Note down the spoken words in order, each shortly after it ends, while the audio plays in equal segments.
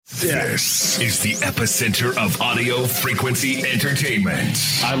This is the epicenter of audio frequency entertainment.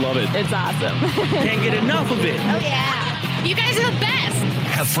 I love it. It's awesome. Can't get enough of it. Oh, yeah. You guys are the best.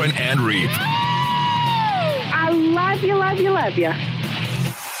 Heffron and Reep. I love you, love you, love you.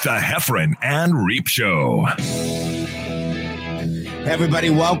 The Heffron and Reep Show. Everybody,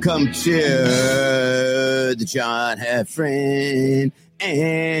 welcome to the John Heffron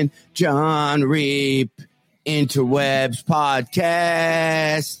and John Reep Interwebs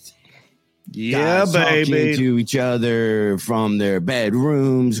podcast. Yeah, Guys baby. Talking to each other from their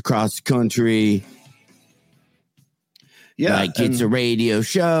bedrooms across the country. Yeah, like it's a radio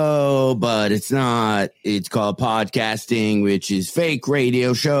show, but it's not. It's called podcasting, which is fake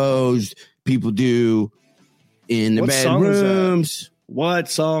radio shows people do in the bedrooms. What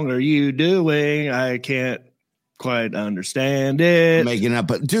song are you doing? I can't quite understand it. Making up,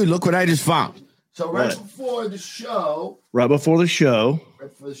 but dude, look what I just found. So What? before the show, Right before the show,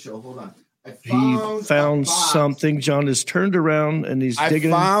 hold on. he found something. John has turned around and he's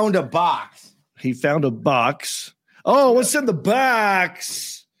digging. I found a box. He found a box. Oh, what's in the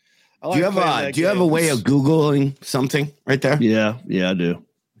box? Do you have a way of Googling something right there? Yeah, I do.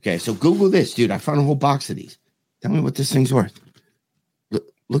 Okay, so Google this, dude. I found a whole box of these. Tell me what this thing's worth.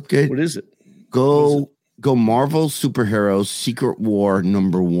 Look good. What is it? Go Marvel Superheroes Secret War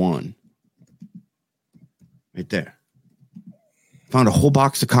 #1. Right there. Found a whole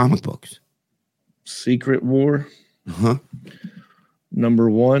box of comic books. Secret War Uh-huh.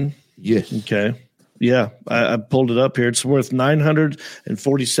 #1. Yes. Okay. Yeah, I pulled it up here. It's worth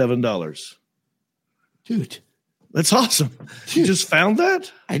 $947. Dude. That's awesome. You just found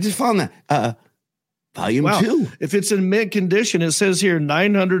that? I just found that. Volume Wow. 2. If it's in mint condition, it says here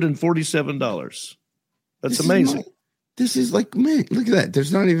 $947. That's amazing. This is like mint. Look at that.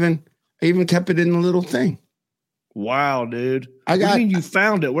 There's not even, I even kept it in the little thing. Wow, dude. I What do got- you mean you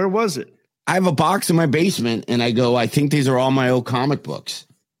found it? Where was it? I have a box in my basement, and I go, I think these are all my old comic books.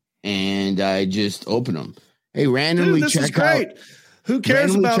 And I just open them. Hey, randomly Dude, this check is great. out. Who cares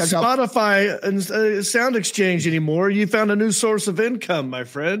randomly about check out- Spotify and Sound Exchange anymore? You found a new source of income, my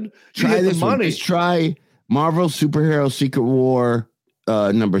friend. You Try get this the one. money. Let's try Marvel Superhero Secret War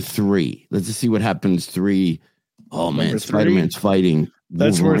 #3. Let's just see what happens. 3. Oh, man. Number 3? Spider-Man's fighting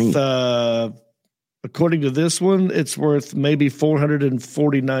That's Wolverine. worth, according to this one, it's worth maybe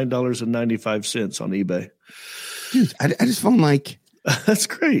 $449.95 on eBay. Dude, I just found like That's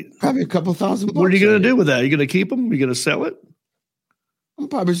great. probably a couple thousand bucks. What are you going on to it. do with that? Are you going to keep them? Are you going to sell it? I'm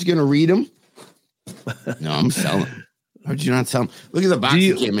probably just going to read them. No, I'm selling. How'd you not sell them? Look at the box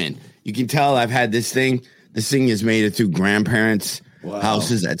it came in. You can tell I've had this thing. This thing has made it through grandparents'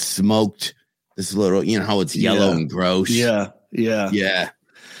 houses that smoked this little, you know how it's yellow and gross. Yeah.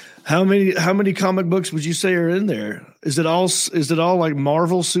 How many comic books would you say are in there? Is it all like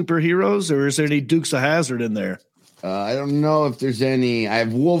Marvel superheroes, or is there any Dukes of Hazzard in there? I don't know if there's any. I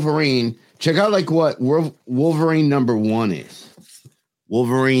have Wolverine. Check out like what Wolverine #1 is.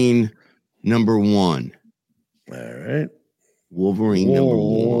 Wolverine #1. All right. Wolverine #1.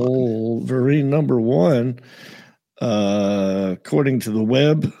 Wolverine #1. According to the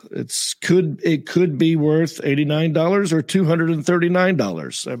web, it could be worth $89 or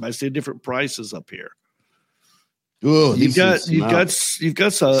 $239. I see different prices up here. Oh, You've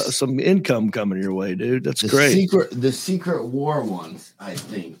got some income coming your way, dude. That's great. The Secret War ones, I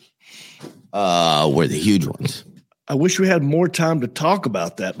think, were the huge ones. I wish we had more time to talk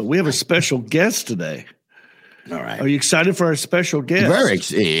about that, but we have a special guest today. All right. Are you excited for our special guest?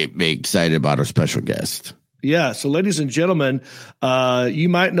 Very excited about our special guest. Yeah. So, ladies and gentlemen, you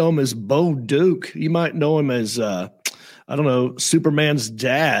might know him as Bo Duke. You might know him as, Superman's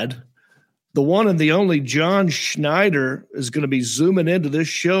dad. The one and the only John Schneider is going to be zooming into this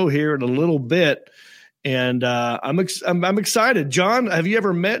show here in a little bit. And I'm excited. John, have you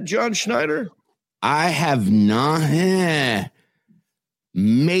ever met John Schneider? I have not.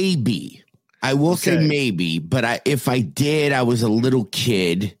 Maybe. I will say maybe, but if I did, I was a little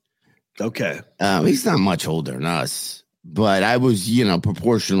kid. Okay. He's not much older than us, but I was,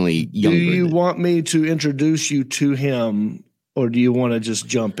 proportionally younger. Do you want me to introduce you to him, or do you want to just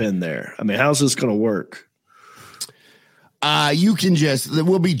jump in there? I mean, how's this going to work?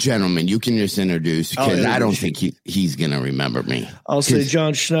 We'll be gentlemen. You can just introduce, because I don't think he's going to remember me. I'll say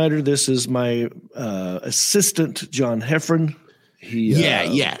John Schneider. This is my assistant, John Heffron. He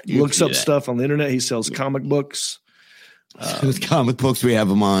looks up stuff on the internet. He sells comic books. Those comic books, we have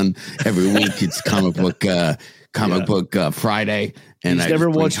them on every week. It's comic book Friday. And He's never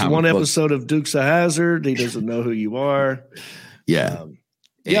watched one episode of Dukes of Hazzard. He doesn't know who you are. Yeah.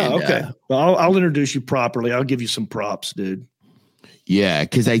 Okay. Well, I'll introduce you properly. I'll give you some props, dude. Yeah,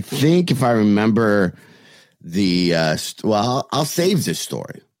 because I think if I remember I'll save this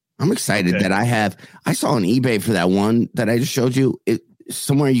story. I'm excited that I saw on eBay for that one that I just showed you.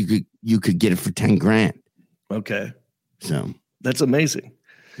 Somewhere you could get it for 10 grand. Okay. So that's amazing.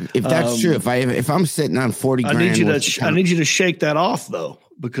 If that's true, if I'm sitting on 40 grand, I need you to shake that off though,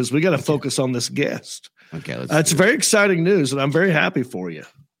 because we got to focus on this guest. Okay. It's very exciting news, and I'm very happy for you.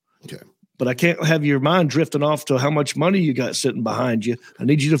 Okay. But I can't have your mind drifting off to how much money you got sitting behind you. I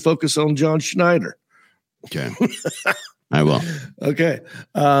need you to focus on John Schneider. Okay. I will. Okay.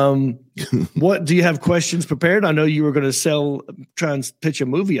 What do you have questions prepared? I know you were going to try and pitch a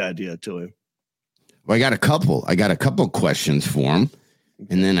movie idea to him. Well, I got a couple questions for him,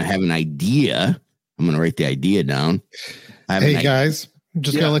 and then I have an idea. I'm going to write the idea down. Hey guys, I'm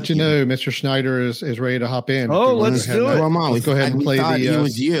just going to let you know, Mr. Schneider is ready to hop in. Oh, let's do it. Let's go ahead and play the. It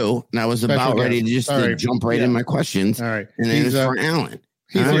was you, and I was about ready to jump right in my questions. All right, and then it's for Alan.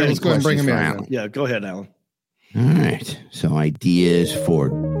 He's here. Let's go ahead and bring him in. Alan. Yeah, go ahead, Alan. All right. So ideas for.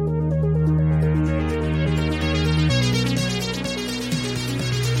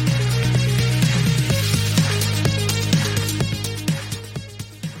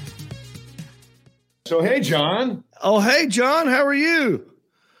 So, hey, John. Oh, hey, John. How are you?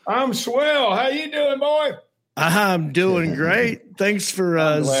 I'm swell. How you doing, boy? I'm doing great. Thanks for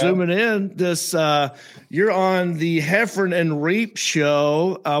zooming in. You're on the Heffron and Reap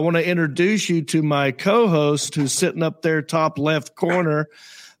show. I want to introduce you to my co-host who's sitting up there top left corner.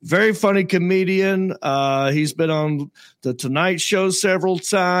 Very funny comedian. He's been on the Tonight Show several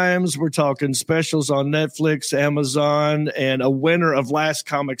times. We're talking specials on Netflix, Amazon, and a winner of Last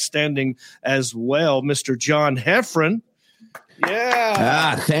Comic Standing as well, Mr. John Heffron.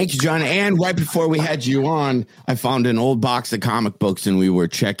 Yeah. Thank you, John. And right before we had you on, I found an old box of comic books, and we were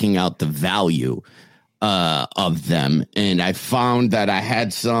checking out the value of them. And I found that I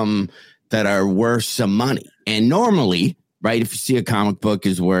had some that are worth some money. And normally, right, if you see a comic book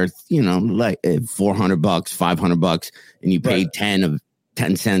is worth, like $400, $500, and you paid 10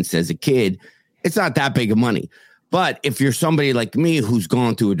 cents as a kid, it's not that big of money. But if you're somebody like me who's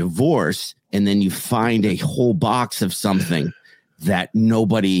gone through a divorce, and then you find a whole box of something that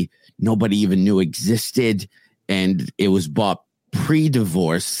nobody even knew existed, and it was bought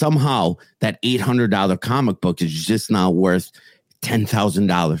pre-divorce, somehow that $800 comic book is just not worth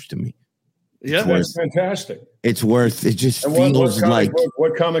 $10,000 to me. Yeah, that's fantastic. It's worth. It just feels like.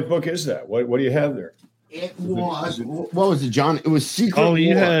 What comic book is that? What do you have there? It was. What was it, John? It was Secret Wars.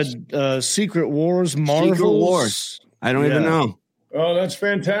 You had Secret Wars, Marvel. Secret Wars. I don't even know. Oh, that's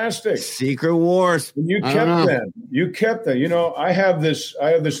fantastic. Secret Wars. You kept them. You kept them. I have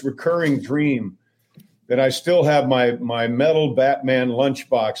this recurring dream that I still have my metal Batman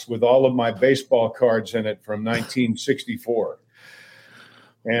lunchbox with all of my baseball cards in it from 1964.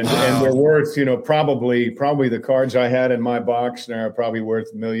 And they're worth, probably the cards I had in my box now are probably worth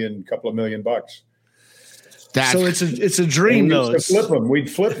couple of million bucks. So it's a dream, though.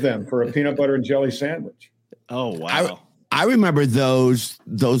 We'd flip them for a peanut butter and jelly sandwich. Oh, wow. I remember those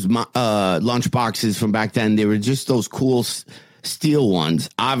lunch boxes from back then. They were just those cool steel ones.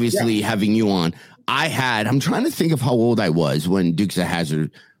 Obviously, having you on, I'm trying to think of how old I was when Dukes of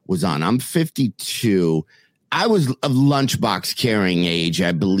Hazzard was on. I'm 52. I was of lunchbox carrying age,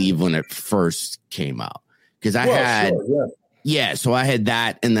 I believe, when it first came out. Because so I had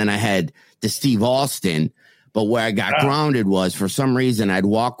that, and then I had the Steve Austin. But where I got grounded was, for some reason, I'd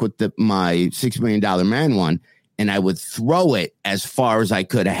walk with my $6 Million Man one, and I would throw it as far as I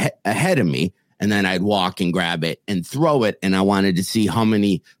could ahead of me, and then I'd walk and grab it and throw it, and I wanted to see how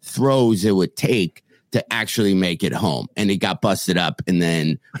many throws it would take to actually make it home. And it got busted up, and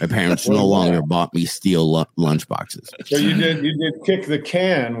then my parents no longer bought me steel lunch boxes. So you did kick the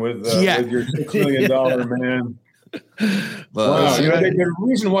can with your $6 Million Man. Wow. The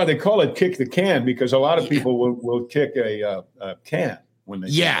reason why they call it kick the can, because a lot of people will kick a can when they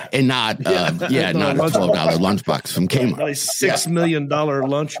and not not a $12 lunchbox from Kmart. A $6 million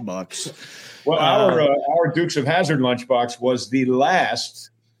lunchbox. Well, our Dukes of Hazzard lunchbox was the last.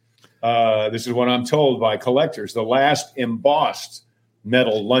 This is what I'm told by collectors: the last embossed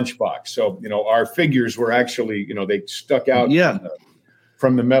metal lunchbox. So our figures were actually they stuck out.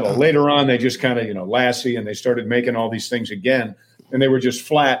 From the metal. Later on, they just kind of, Lassie, and they started making all these things again, and they were just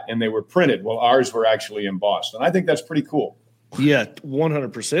flat and they were printed. Well, ours were actually embossed, and I think that's pretty cool. Yeah,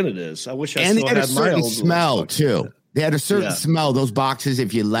 100% it is. I wish I still had my old. And they had a certain smell too. They had a certain smell. Those boxes,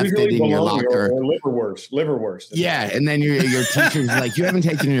 if you left it in your locker, or liverwurst. Yeah, and then your teacher's like, "You haven't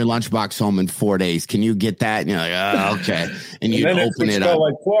taken your lunchbox home in 4 days. Can you get that?" And you're like, "Oh, okay." And you open it up.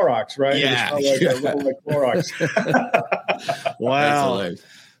 Like Clorox, right? Yeah, like Clorox. Wow.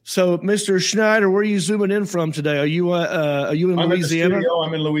 So, Mr. Schneider, where are you zooming in from today? Are you in Louisiana?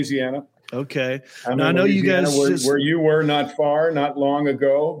 I'm in Louisiana. Okay. Now, I know you guys where you were not long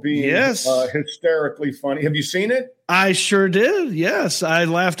ago, being hysterically funny. Have you seen it? I sure did. Yes, I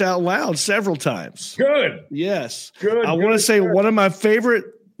laughed out loud several times. Good. Yes. Good. I want to say one of my favorite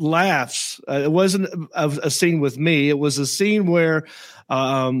laughs. It wasn't a scene with me. It was a scene where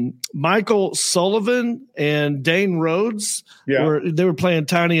Michael Sullivan and Dane Rhodes were playing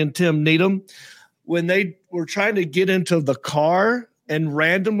Tiny and Tim Needham when they were trying to get into the car, and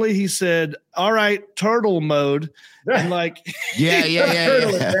randomly he said, "All right, turtle mode," and like, yeah.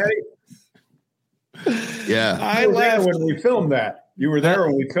 I laughed when we filmed that. You were there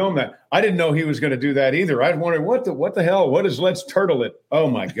when we filmed that. I didn't know he was going to do that either. I wondered what the hell? What is let's turtle it? Oh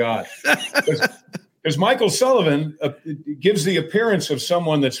my God. Because Michael Sullivan gives the appearance of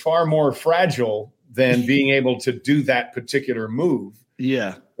someone that's far more fragile than being able to do that particular move.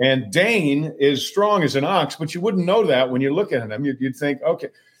 Yeah. And Dane is strong as an ox, but you wouldn't know that when you're looking at him. You'd think, okay.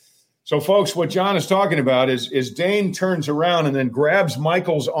 So, folks, what John is talking about is Dane turns around and then grabs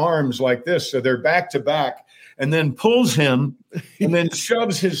Michael's arms like this, so they're back to back, and then pulls him and then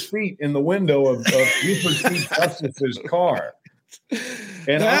shoves his feet in the window of Rupert T. Justice's car.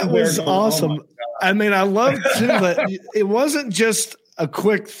 And that was awesome. I mean, I love too that it wasn't just a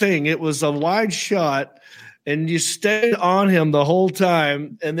quick thing. It was a wide shot, and you stayed on him the whole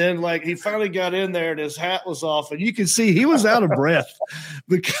time. And then, like, he finally got in there, and his hat was off, and you can see he was out of breath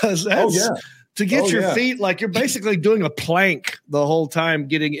because that's to get your feet, like, you're basically doing a plank the whole time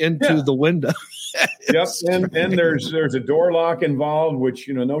getting into the window. Yep, and there's a door lock involved, which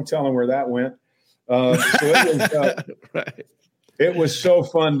no telling where that went. So it was right. It was so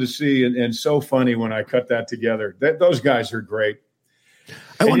fun to see and so funny when I cut that together. Those guys are great.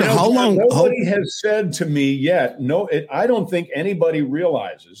 I wonder how long. Nobody has said to me yet. I don't think anybody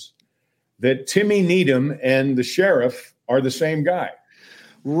realizes that Timmy Needham and the sheriff are the same guy.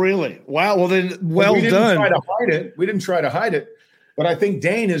 Really? Wow. Well, then, well done. We didn't try to hide it, but I think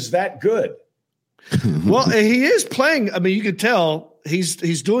Dane is that good. Well, he is playing. I mean, you could tell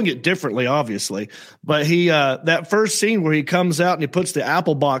he's doing it differently, obviously. But he that first scene where he comes out and he puts the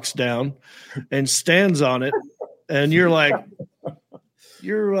apple box down and stands on it, and you're like,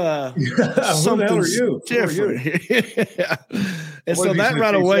 you're something different. Yeah. And so that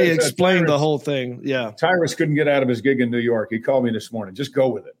right away explained the whole thing. Yeah. Tyrus couldn't get out of his gig in New York. He called me this morning. Just go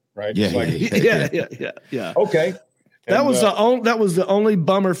with it, right? Yeah. Okay. That was the only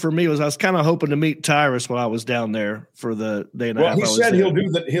bummer for me. Was I was kind of hoping to meet Tyrus when I was down there for the day and a half. Well, he said he'll do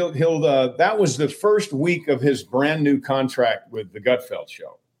that. He'll that was the first week of his brand new contract with the Gutfeld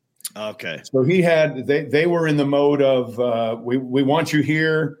show. Okay. So they were in the mode of we want you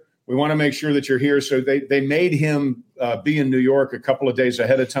here. We want to make sure that you're here. So they made him be in New York a couple of days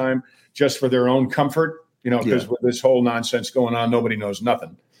ahead of time just for their own comfort, because with this whole nonsense going on, nobody knows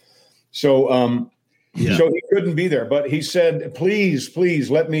nothing. So so he couldn't be there, but he said, please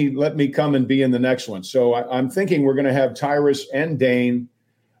let me come and be in the next one. So I'm thinking we're going to have Tyrus and Dane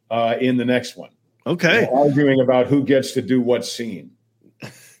in the next one. Okay. Arguing about who gets to do what scene.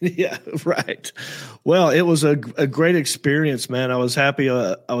 Yeah, right. Well, it was a great experience, man. I was happy.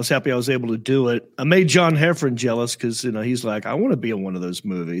 I was able to do it. I made John Heffron jealous because he's like, I want to be in one of those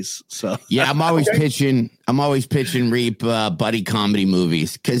movies. So yeah, I'm always pitching Reap buddy comedy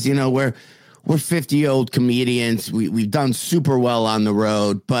movies because we're 50-year-old comedians. We've done super well on the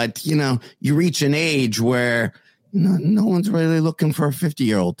road, but you reach an age where no one's really looking for a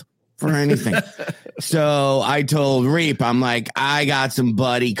 50-year-old for anything. So I told Reap, I'm like, I got some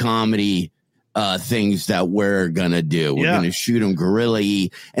buddy comedy things that we're gonna do. We're gonna shoot them guerrilla-y.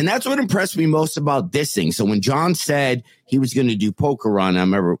 And that's what impressed me most about this thing. So when John said he was gonna do Poker Run, I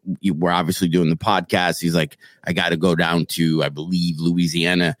remember we're obviously doing the podcast. He's like, I got to go down to, I believe,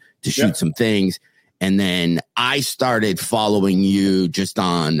 Louisiana to shoot some things. And then I started following you just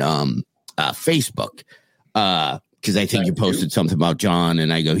on Facebook. Because I think you posted something about John,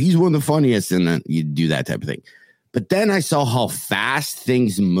 and I go, he's one of the funniest, and then you do that type of thing. But then I saw how fast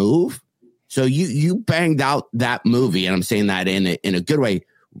things move. So you banged out that movie, and I'm saying that in a good way,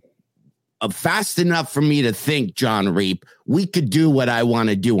 fast enough for me to think, John Reap, we could do what I want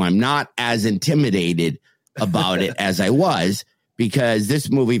to do. I'm not as intimidated about it as I was, because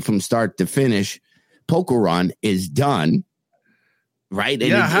this movie from start to finish, Poker Run, is done, right?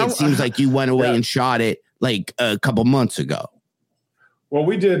 And it seems like you went away and shot it like a couple months ago. Well,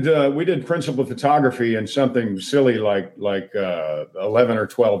 we did principal photography in something silly like 11 or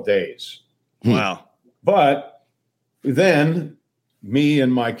 12 days. Wow. But then me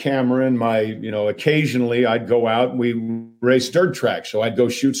and my camera and occasionally I'd go out and we race dirt track. So I'd go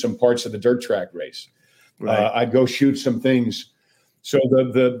shoot some parts of the dirt track race. Right. I'd go shoot some things. So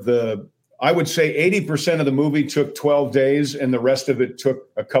I would say 80% of the movie took 12 days and the rest of it took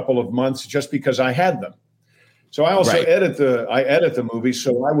a couple of months just because I had them. So I also edit the movie.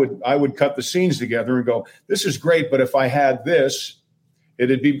 So I would cut the scenes together and go, this is great, but if I had this,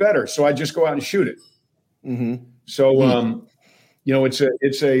 it'd be better. So I just go out and shoot it. Mm-hmm. So, it's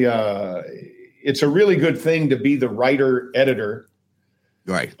a really good thing to be the writer editor.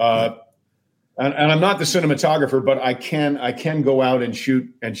 Right. And I'm not the cinematographer, but I can go out and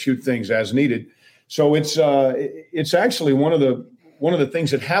shoot things as needed. So it's actually one of the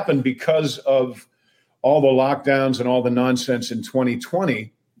things that happened because of all the lockdowns and all the nonsense in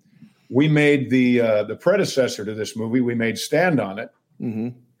 2020. We made the predecessor to this movie. We made Stand on It, mm-hmm.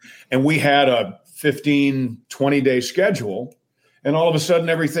 and we had a 15-20 day schedule, and all of a sudden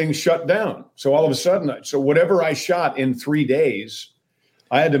everything shut down. So all of a sudden, whatever I shot in 3 days,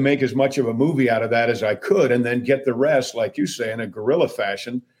 I had to make as much of a movie out of that as I could, and then get the rest, like you say, in a guerrilla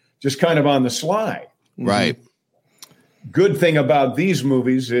fashion, just kind of on the sly. Right. Good thing about these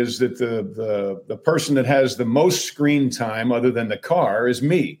movies is that the person that has the most screen time other than the car is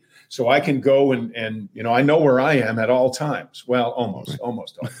me. So I can go and I know where I am at all times. Well, almost all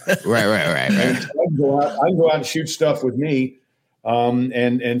times. Right. And so I can go out and shoot stuff with me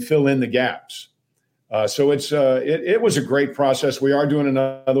and fill in the gaps. So it was a great process. We are doing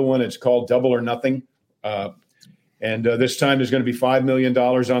another one. It's called Double or Nothing. And this time there's going to be $5 million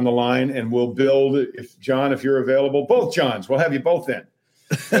on the line, and we'll build, if you're available, both Johns, we'll have you both in.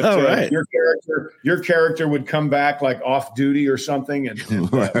 But, all right. Your character would come back like off duty or something. And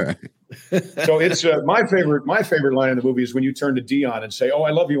so it's my favorite line in the movie is when you turn to Dion and say, "Oh, I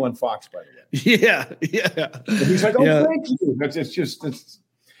love you on Fox," by the way. Yeah. And he's like, "Oh, thank you."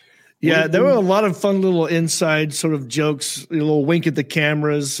 There were a lot of fun little inside sort of jokes, a little wink at the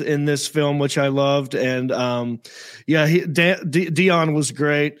cameras in this film, which I loved. And Dion was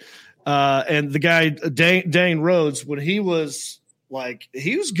great. And the guy, Dane Rhodes, when he was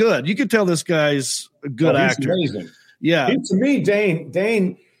good. You could tell this guy's a good actor. Amazing. Yeah. To me,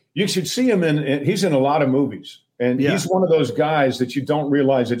 Dane, you should see him he's in a lot of movies. And he's one of those guys that you don't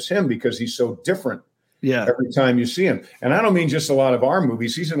realize it's him because he's so different. Yeah. Every time you see him. And I don't mean just a lot of our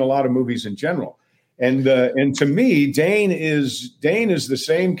movies. He's in a lot of movies in general. And to me, Dane is the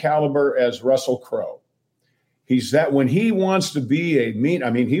same caliber as Russell Crowe. He's that when he wants to be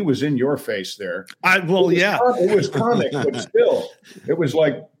he was in your face there. It was comic, but still, it was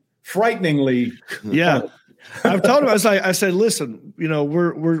like frighteningly. Yeah. Funny. I've told him, I said, listen,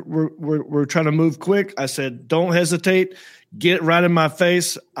 we're trying to move quick. I said, don't hesitate. Get right in my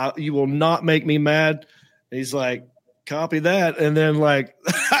face. You will not make me mad. And he's like, copy that. And then I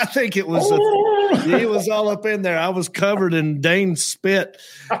think it was, he was all up in there. I was covered in Dane's spit.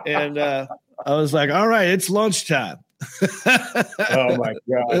 And I was like, all right, it's lunchtime. Oh my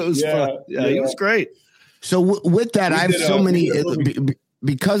God. It was fun. Yeah, he was great. So with that, I have so many,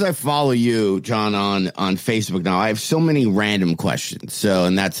 because I follow you, John, on Facebook now, I have so many random questions. So,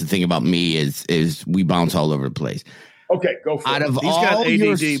 and that's the thing about me is we bounce all over the place. Okay, go for it. He's got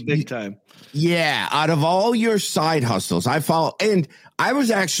ADD big time. Yeah, out of all your side hustles, I follow, and I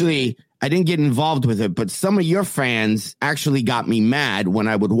didn't get involved with it, but some of your fans actually got me mad when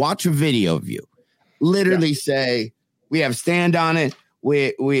I would watch a video of you, literally say, we have Stand on It,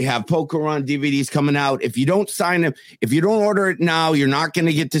 we have Poker Run DVDs coming out. If you don't sign them, if you don't order it now, you're not going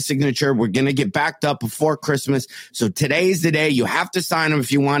to get the signature. We're going to get backed up before Christmas. So today's the day. You have to sign them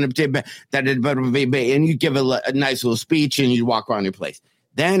if you want them to. And you give a nice little speech and you walk around your place.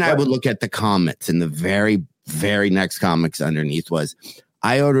 Then I would look at the comments, and the very, very next comics underneath was,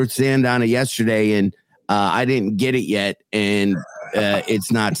 I ordered Stand on It yesterday and I didn't get it yet. And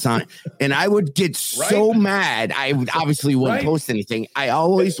it's not signed. And I would get so mad. I would obviously wouldn't post anything. I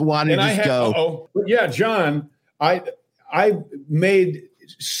always wanted to go. But yeah, John, I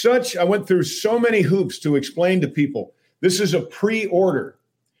went through so many hoops to explain to people, this is a pre-order.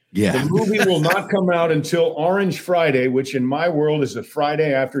 Yeah. The movie will not come out until Orange Friday, which in my world is the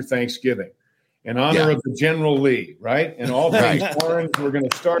Friday after Thanksgiving, in honor of the General Lee, right? And all things orange. We're going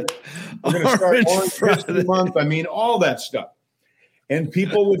to start Orange History Month. I mean, all that stuff. And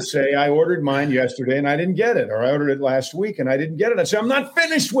people would say, I ordered mine yesterday and I didn't get it, or I ordered it last week and I didn't get it. I say, I'm not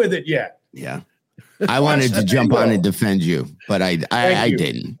finished with it yet. Yeah. I wanted to jump on and defend you, but I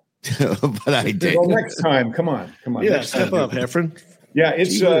didn't. But I did. Well, next time, come on. Yeah, step up, Heffron. Yeah,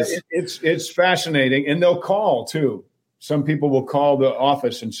 it's fascinating, and they'll call too. Some people will call the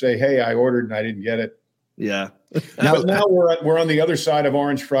office and say, "Hey, I ordered and I didn't get it." Yeah. But now we're on the other side of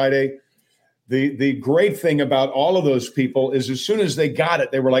Orange Friday. The great thing about all of those people is as soon as they got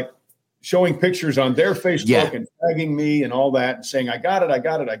it, they were like showing pictures on their Facebook and tagging me and all that and saying, I got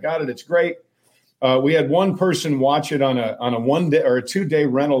it. It's great. We had one person watch it on a 1 day or a 2 day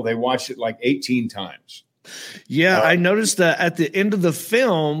rental. They watched it like 18 times. Yeah, I noticed that at the end of the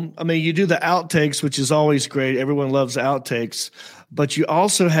film, I mean, you do the outtakes, which is always great. Everyone loves outtakes. But you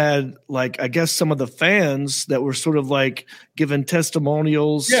also had, like, I guess some of the fans that were sort of like giving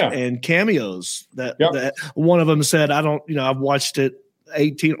testimonials and cameos. That one of them said, I've watched it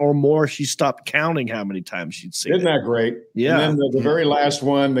 18 or more. She stopped counting how many times she'd seen Isn't that great? Yeah. And then the very last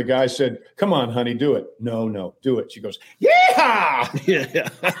one, the guy said, come on, honey, do it. No, do it. She goes, yeah. Yeah.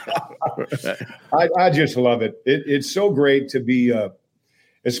 I just love it. It's so great to be,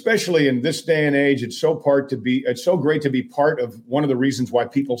 especially in this day and age, it's so great to be part of one of the reasons why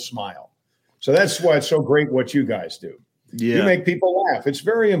people smile. So that's why it's so great what you guys do. Yeah. You make people laugh. It's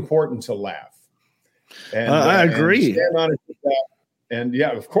very important to laugh. And I agree. And Stand On It did that. And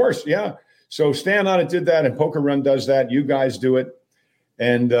yeah, of course. Yeah. So Stand On It did that, and Poker Run does that. You guys do it.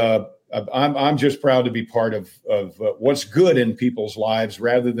 And I'm just proud to be part of what's good in people's lives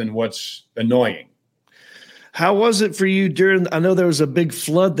rather than what's annoying. How was it for you I know there was a big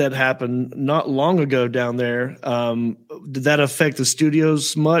flood that happened not long ago down there. Did that affect the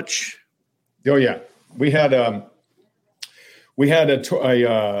studios much? Oh yeah. We had a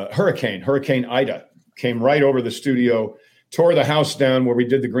Hurricane Ida came right over the studio, tore the house down where we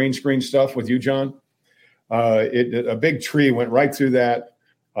did the green screen stuff with you, John. A big tree went right through that,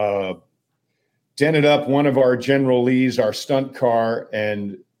 dented up one of our General Lee's, our stunt car,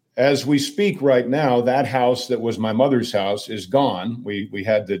 and as we speak right now, that house that was my mother's house is gone. We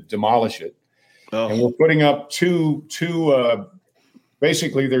had to demolish it. Oh. And we're putting up two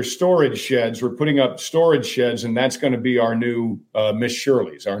basically they're storage sheds. We're putting up storage sheds, and that's going to be our new Miss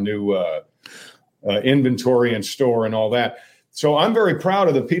Shirley's, our new inventory and store and all that. So I'm very proud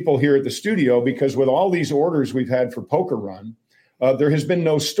of the people here at the studio because with all these orders we've had for Poker Run, there has been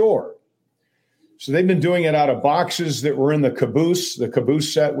no store. So they've been doing it out of boxes that were in the caboose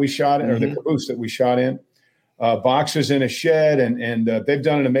set we shot in, or the caboose that we shot in, boxes in a shed. And they've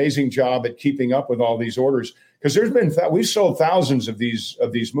done an amazing job at keeping up with all these orders because we've sold thousands of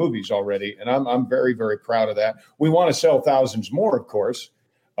these movies already. And I'm very, very proud of that. We want to sell thousands more, of course.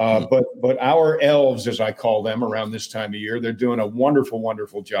 But our elves, as I call them around this time of year, they're doing a wonderful,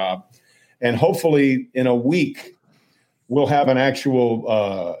 wonderful job. And hopefully in a week, we'll have an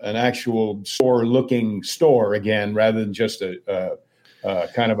actual store-looking store again, rather than just a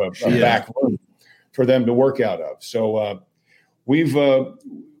kind of a back room for them to work out of. So we've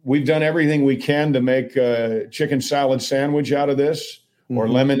done everything we can to make a chicken salad sandwich out of this or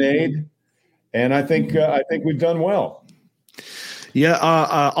lemonade, and I think we've done well. Yeah.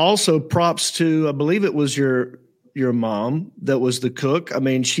 Also, props to I believe it was your mom that was the cook. I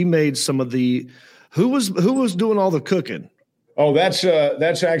mean, she made some of the. Who was doing all the cooking? Oh, that's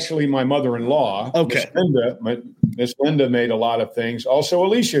actually my mother-in-law. Okay, Miss Linda made a lot of things. Also,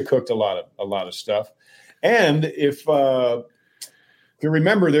 Alicia cooked a lot of stuff. And if you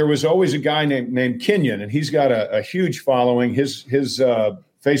remember, there was always a guy named Kenyon, and he's got a huge following. His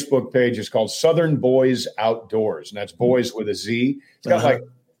Facebook page is called Southern Boys Outdoors, and that's boys with a Z. He's got like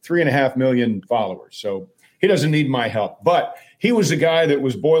 3.5 million followers, so he doesn't need my help, but. He was a guy that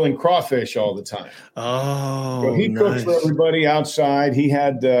was boiling crawfish all the time. Oh, so he cooked for everybody outside.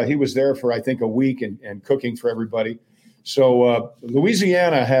 He was there for, I think, a week and cooking for everybody. So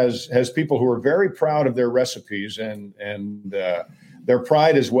Louisiana has people who are very proud of their recipes and their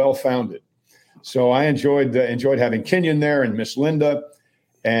pride is well founded. So I enjoyed having Kenyon there and Miss Linda.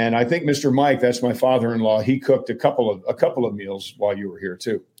 And I think Mr. Mike, that's my father-in-law, he cooked a couple of meals while you were here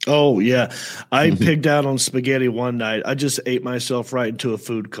too. Oh yeah, I pigged out on spaghetti one night. I just ate myself right into a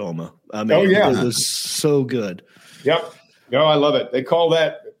food coma. I mean, it was so good. Yep. No, I love it. They call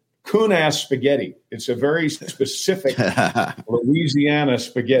that coon-ass spaghetti. It's a very specific Louisiana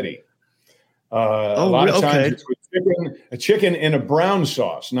spaghetti. A lot of times it's with a chicken in a brown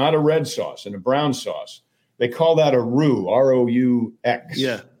sauce, not a red sauce, in a brown sauce. They call that a roux, R-O-U-X.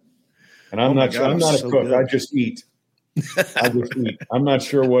 Yeah. And I'm not a cook. Good. I just eat. I'm not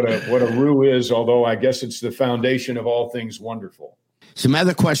sure what a roux is, although I guess it's the foundation of all things wonderful. Some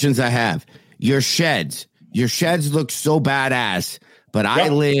other questions I have. Your sheds look so badass, but I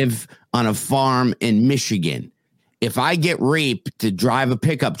live on a farm in Michigan. If I get raped to drive a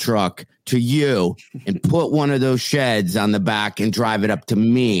pickup truck to you and put one of those sheds on the back and drive it up to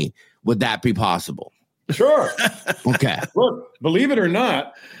me, would that be possible? Sure. Okay. Look, believe it or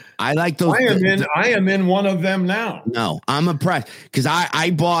not, I like those. I am in one of them now. No, I'm impressed because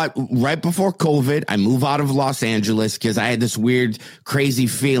I bought right before COVID. I moved out of Los Angeles because I had this weird, crazy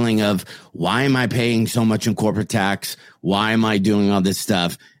feeling of why am I paying so much in corporate tax? Why am I doing all this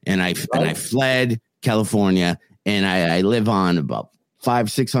stuff? And I fled California, and I live on about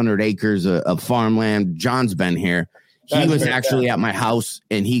 500-600 acres of farmland. John's been here. He was actually at my house,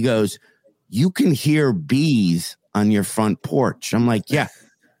 and he goes, "You can hear bees on your front porch." I'm like, yeah,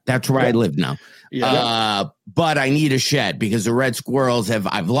 that's where I live now. Yeah. But I need a shed because the red squirrels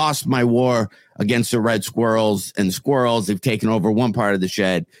I've lost my war against the red squirrels, and the squirrels have taken over one part of the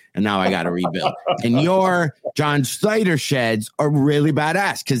shed, and now I got to rebuild. And your John Schneider sheds are really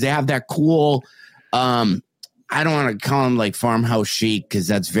badass because they have that cool, I don't want to call them like farmhouse chic because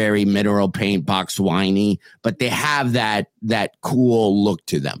that's very mineral paint box whiny, but they have that cool look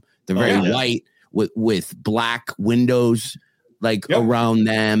to them. They're very white with black windows around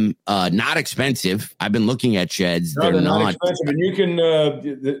them. Not expensive. I've been looking at sheds. No, they're not expensive. And you can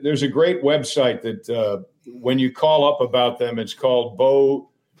there's a great website that when you call up about them, it's called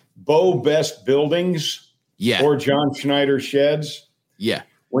Bo Best Buildings or John Schneider Sheds. Yeah.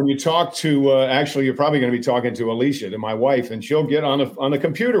 When you talk to, actually, you're probably going to be talking to Alicia, to my wife, and she'll get on the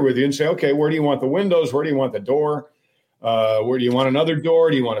computer with you and say, okay, where do you want the windows? Where do you want the door? Where do you want another door?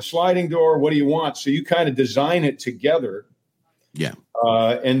 Do you want a sliding door? What do you want? So you kind of design it together. Yeah.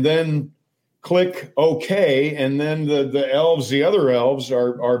 And then click OK. And then the other elves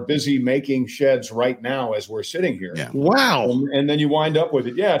are busy making sheds right now as we're sitting here. Yeah. Wow. And then you wind up with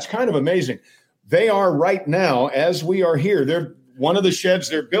it. Yeah, it's kind of amazing. They are right now, as we are here, one of the sheds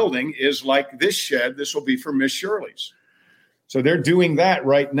they're building is like this shed. This will be for Miss Shirley's. So they're doing that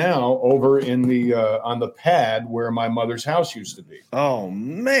right now over in the on the pad where my mother's house used to be. Oh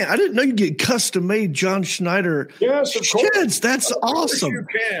man, I didn't know you get custom made John Schneider sheds. That's awesome. You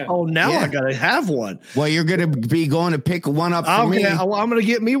can. Oh, now I gotta have one. Well, you're gonna be going to pick one up for me. I'm gonna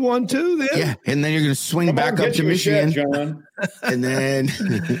get me one too. Then and then you're gonna swing back up to Michigan, John. And then.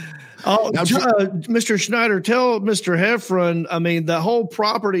 Mr. Schneider, tell Mr. Heffron, I mean, the whole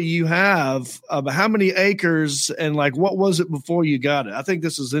property you have, how many acres and what was it before you got it? I think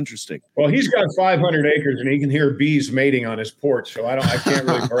this is interesting. Well, he's got 500 acres and he can hear bees mating on his porch. So I can't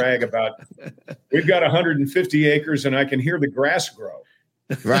really brag about it. We've got 150 acres and I can hear the grass grow.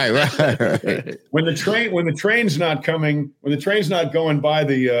 Right. When the train's not going by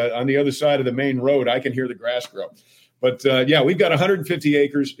on the other side of the main road, I can hear the grass grow. But we've got 150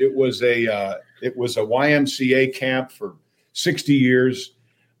 acres. It was a YMCA camp for 60 years.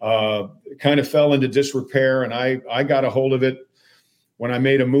 Kind of fell into disrepair, and I got a hold of it when I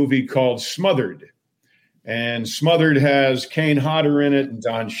made a movie called Smothered. And Smothered has Kane Hodder in it, and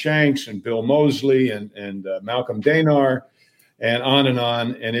Don Shanks, and Bill Moseley, and Malcolm Danar, and on.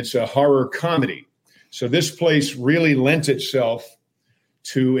 And it's a horror comedy. So this place really lent itself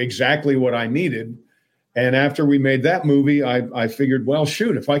to exactly what I needed. And after we made that movie, I figured, well,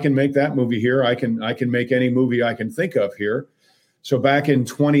 shoot, if I can make that movie here, I can make any movie I can think of here. So back in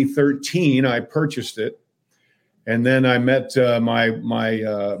 2013, I purchased it, and then I met my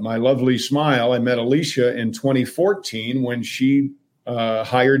lovely Smile. I met Alicia in 2014 when she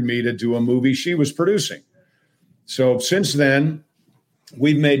hired me to do a movie she was producing. So since then,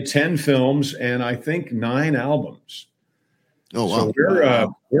 we've made 10 films and I think 9 albums. Oh wow!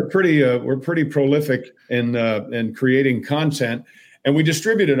 So we're pretty prolific in creating content, and we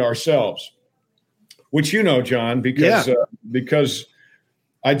distribute it ourselves, which John, because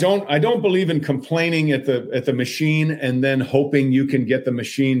I don't believe in complaining at the machine and then hoping you can get the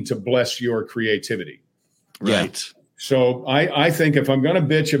machine to bless your creativity. Right. So I think if I'm going to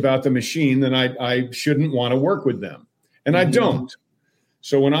bitch about the machine, then I shouldn't want to work with them, and I don't.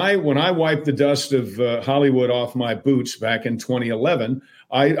 So when I wiped the dust of Hollywood off my boots back in 2011,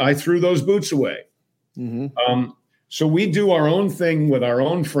 I threw those boots away. Mm-hmm. So we do our own thing with our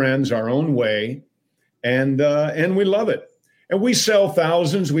own friends, our own way, and we love it. And we sell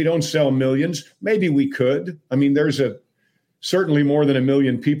thousands. We don't sell millions. Maybe we could. I mean, there's certainly more than 1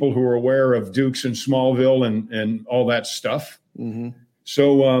 million people who are aware of Dukes and Smallville and all that stuff. Mm-hmm.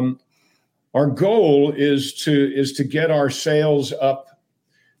 So our goal is to get our sales up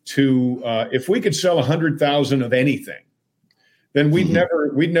to if we could sell 100,000 of anything, then we'd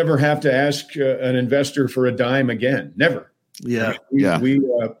never have to ask an investor for a dime again. Never. Yeah. We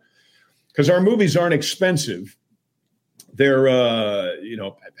because our movies aren't expensive. They're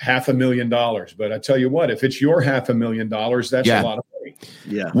 $500,000. But I tell you what, if it's your $500,000, that's a lot of money.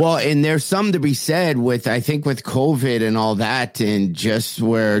 Yeah. Well, and there's some to be said with COVID and all that, and just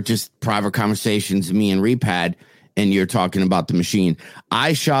private conversations, me and Reap had, and you're talking about the machine.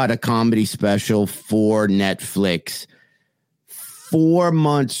 I shot a comedy special for Netflix 4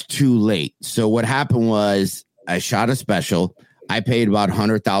 months too late. So what happened was I shot a special. I paid about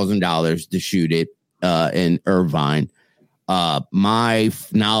 $100,000 to shoot it in Irvine. My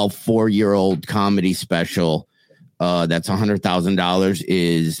now 4-year-old comedy special, that's $100,000,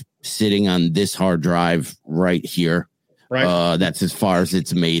 is sitting on this hard drive right here. Right. That's as far as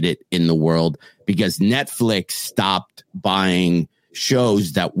it's made it in the world, because Netflix stopped buying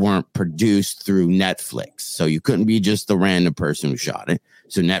shows that weren't produced through Netflix. So you couldn't be just the random person who shot it.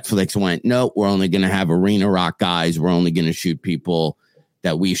 So Netflix went, no, we're only going to have Arena Rock guys. We're only going to shoot people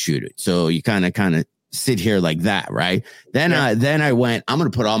that we shoot it. So you kind of sit here like that, right? Then I went, I'm going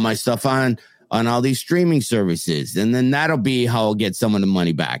to put all my stuff on all these streaming services, and then that'll be how I'll get some of the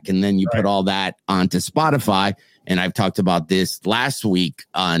money back. And then you put all that onto Spotify. And I've talked about this last week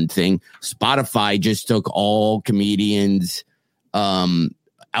on thing. Spotify just took all comedians'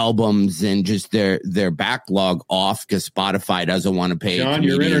 albums and just their backlog off because Spotify doesn't want to pay. John,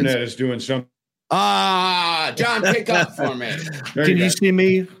 comedians. Your internet is doing something. John, pick up for me. Can you see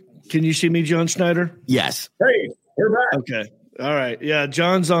me? Can you see me, John Schneider? Yes. Hey, we're back. Okay. All right. Yeah,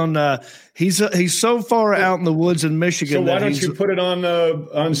 John's on. He's so far out in the woods in Michigan. So why don't you put it on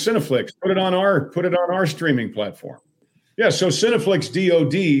Cineflix? Put it on our streaming platform. Yeah. So Cineflix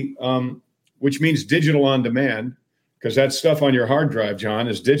DOD, which means digital on demand, because that stuff on your hard drive, John,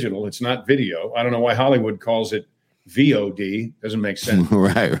 is digital. It's not video. I don't know why Hollywood calls it VOD. Doesn't make sense.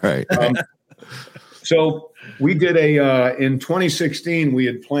 Right. So we did in 2016, we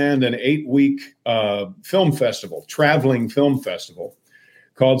had planned an 8-week film festival, traveling film festival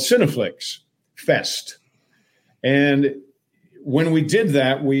called Cineflix Fest. And when we did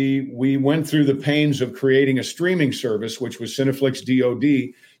that, we went through the pains of creating a streaming service, which was Cineflix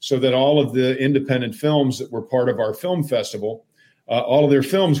DOD, so that all of the independent films that were part of our film festival, all of their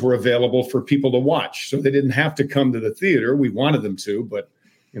films were available for people to watch. So they didn't have to come to the theater. We wanted them to, but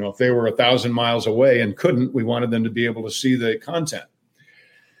if they were 1,000 miles away and couldn't, we wanted them to be able to see the content.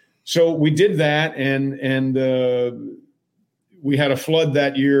 So we did that, and we had a flood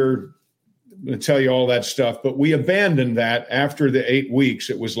that year. I'm going to tell you all that stuff, but we abandoned that after the 8 weeks.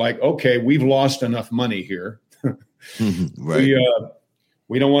 It was like, okay, we've lost enough money here. Right.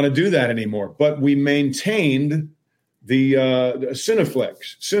 We don't want to do that anymore. But we maintained the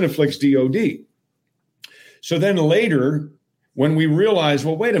Cineflix DOD. So then later, when we realized,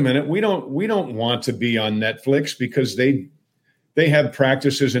 well, wait a minute, we don't want to be on Netflix because they have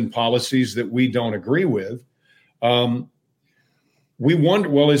practices and policies that we don't agree with. We wonder,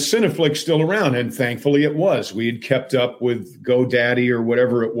 well, is Cineflix still around? And thankfully it was. We had kept up with GoDaddy or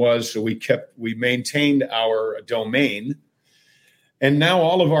whatever it was. So we maintained our domain, and now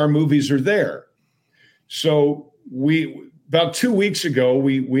all of our movies are there. So about 2 weeks ago,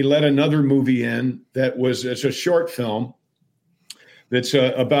 we let another movie in it's a short film that's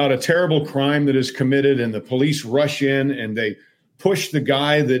about a terrible crime that is committed, and the police rush in and they push the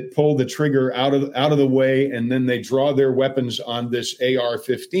guy that pulled the trigger out of the way, and then they draw their weapons on this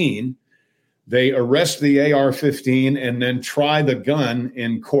AR-15. They arrest the AR-15 and then try the gun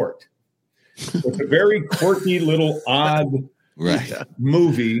in court. It's a very quirky little odd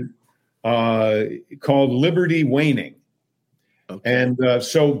movie called Liberty Waning. Okay. And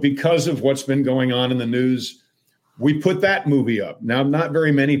so because of what's been going on in the news, we put that movie up. Now, not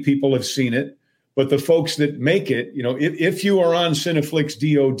very many people have seen it, but the folks that make it, if you are on Cineflix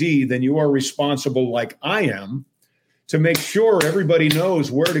DOD, then you are responsible, like I am, to make sure everybody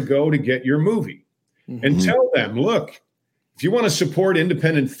knows where to go to get your movie. Mm-hmm. And tell them, look, if you want to support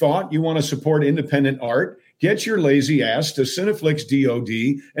independent thought, you want to support independent art, get your lazy ass to Cineflix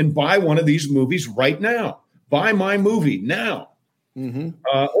DOD and buy one of these movies right now. Buy my movie now. Mm-hmm.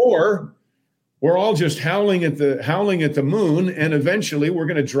 Or we're all just howling at the moon, and eventually we're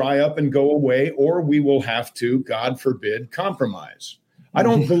going to dry up and go away, or we will have to, God forbid, compromise. I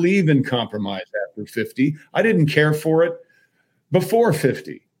don't believe in compromise after 50. I didn't care for it before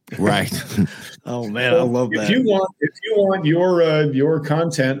 50. Right. Oh man, I love that. If you want your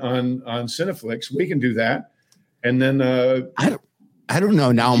content on Cineflix, we can do that. And then I don't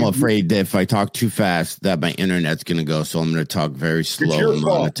know. Now I'm afraid that if I talk too fast, that my internet's going to go. So I'm going to talk very slow and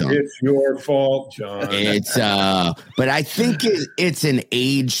monotone. It's your fault, John. It's but I think it's an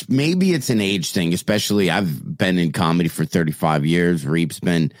age. Maybe it's an age thing. Especially, I've been in comedy for 35 years. Reep's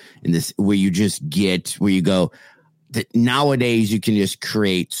been in this where you go. That nowadays you can just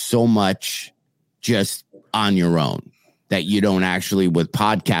create so much just on your own that you don't actually with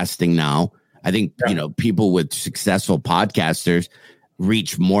podcasting now. I think people with successful podcasters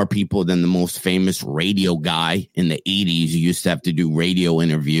reach more people than the most famous radio guy in the 80s. You used to have to do radio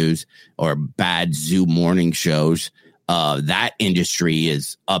interviews or bad zoo morning shows. That industry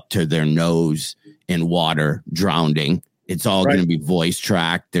is up to their nose in water, drowning. It's all going to be voice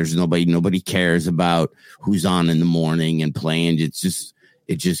tracked. There's nobody cares about who's on in the morning and playing. It's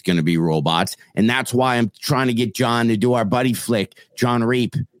just going to be robots. And that's why I'm trying to get John to do our buddy flick, John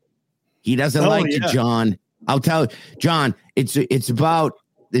Reap. He doesn't you, John. I'll tell you, John, it's about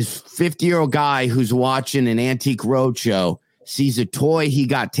this 50-year-old guy who's watching an antique roadshow, sees a toy he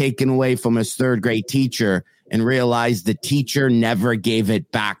got taken away from his third grade teacher and realized the teacher never gave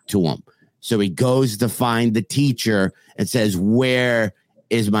it back to him. So he goes to find the teacher and says, "Where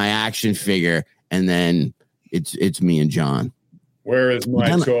is my action figure?" And then it's me and John. Where is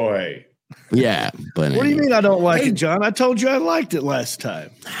my toy? Yeah, but what do you mean I don't like it, John? I told you I liked it last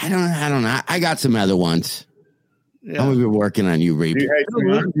time. I don't know. I got some other ones. Yeah. I'm gonna be working on you, Reap. Do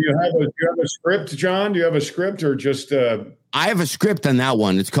you have a script, John? Do you have a script or just? I have a script on that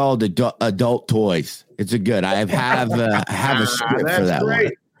one. It's called Adult Toys. It's a good. I have a script for that one.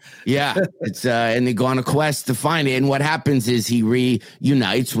 Yeah, it's and they go on a quest to find it. And what happens is he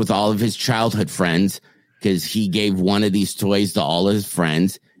reunites with all of his childhood friends because he gave one of these toys to all of his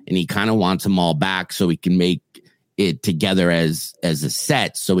friends, and he kind of wants them all back so he can make it together as a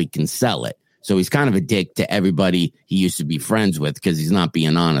set so he can sell it. So he's kind of a dick to everybody he used to be friends with because he's not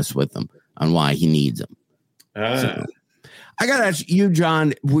being honest with them on why he needs them. So, I got to ask you,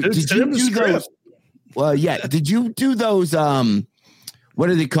 John, did you do those? Well, yeah. Did you do those? What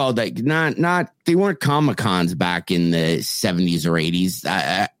are they called? Like not they weren't Comic-Cons back in the 70s or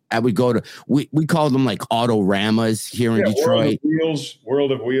 80s. I would go to we called them like Autoramas here in Detroit.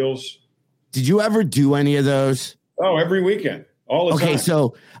 World of Wheels. Did you ever do any of those? Oh, every weekend. All the time. Okay,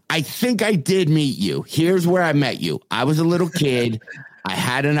 so I think I did meet you. Here's where I met you. I was a little kid. I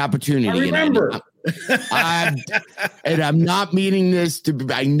had an opportunity. I remember. And I'm not meaning this to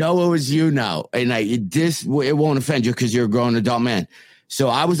be, I know it was you now. And it won't offend you because you're a grown adult man. So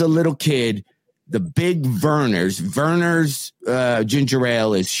I was a little kid. The big Verner's ginger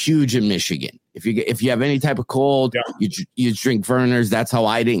ale is huge in Michigan. If you have any type of cold, you drink Verner's. That's how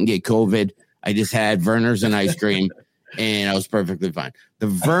I didn't get COVID. I just had Verner's and ice cream, and I was perfectly fine. The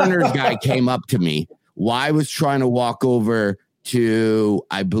Verner's guy came up to me while I was trying to walk over to,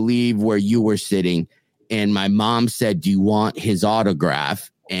 I believe, where you were sitting, and my mom said, "Do you want his autograph?"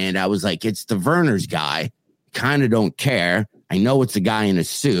 And I was like, "It's the Verner's guy. Kind of don't care. I know it's a guy in a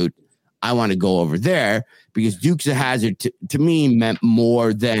suit. I want to go over there," because Dukes of Hazzard to me meant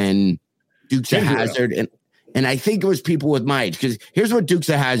more than Dukes of Hazzard. And I think it was people with my age, because here's what Dukes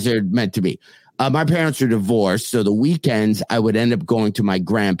of Hazzard meant to me. My parents were divorced, so the weekends I would end up going to my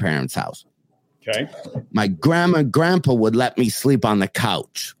grandparents' house. Okay. My grandma and grandpa would let me sleep on the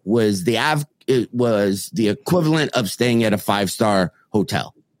couch. It was the equivalent of staying at a 5-star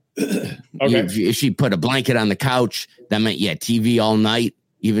hotel. Okay. If she put a blanket on the couch, that meant you had TV all night,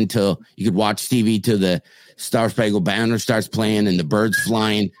 even till you could watch TV till the Star Spangled Banner starts playing and the birds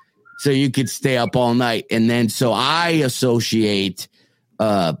flying. So you could stay up all night. And then so I associate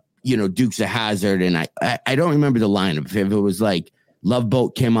Dukes of Hazzard, and I don't remember the lineup. If it was like Love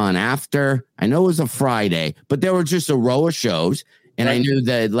Boat came on after, I know it was a Friday, but there were just a row of shows. And I knew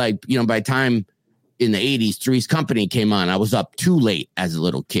that, by the time in the 80s, Three's Company came on, I was up too late as a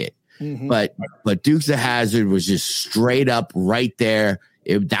little kid. Mm-hmm. But Dukes of Hazzard was just straight up right there.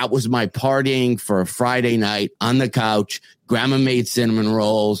 That was my partying for a Friday night on the couch. Grandma made cinnamon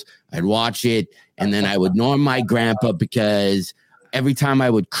rolls. I'd watch it, and then I would norm my grandpa, because every time I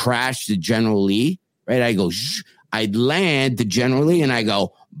would crash the General Lee, right, I go, shh, I'd land the General Lee, and I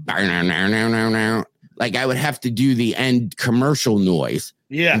go, like I would have to do the end commercial noise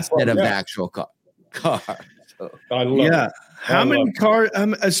instead of the actual car. So, I love it. How many cars?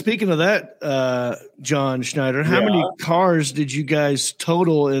 Speaking of that, John Schneider, how many cars did you guys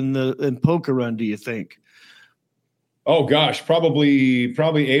total in Poker Run, do you think? Oh gosh, probably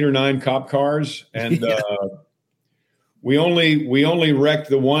 8 or 9 cop cars, and we only wrecked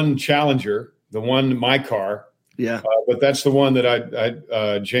the one Challenger, my car. Yeah, but that's the one that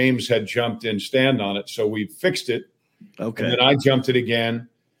I James had jumped in stand on it, so we fixed it. Okay, and then I jumped it again.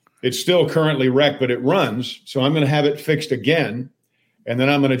 It's still currently wrecked, but it runs, so I'm going to have it fixed again, and then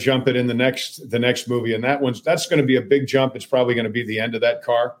I'm going to jump it in the next movie, and that's going to be a big jump. It's probably going to be the end of that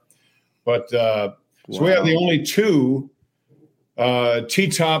car, but so we have the only 2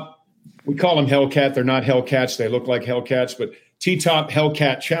 T-top. We call them Hellcat. They're not Hellcats. They look like Hellcats, but T-top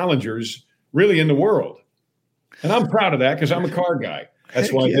Hellcat Challengers really in the world. And I'm proud of that because I'm a car guy.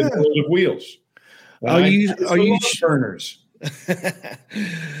 That's why I did World of Wheels. Are you Burners?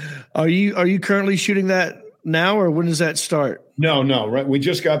 Are you currently shooting that now, or when does that start? No. Right. We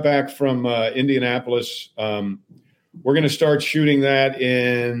just got back from Indianapolis. We're going to start shooting that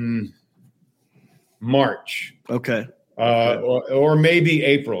in March. Okay. Or maybe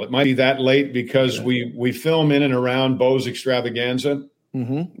April. It might be that late because we film in and around Beau's Extravaganza.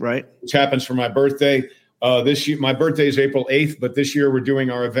 Mm-hmm. Right. Which happens for my birthday. This year, my birthday is April 8th, but this year we're doing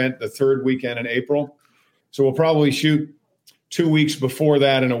our event the third weekend in April. So we'll probably shoot 2 weeks before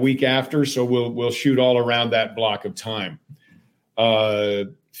that and a week after. So we'll shoot all around that block of time.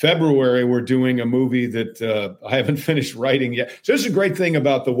 February, we're doing a movie that I haven't finished writing yet. So this is a great thing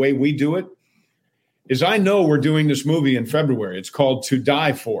about the way we do it is I know we're doing this movie in February. It's called To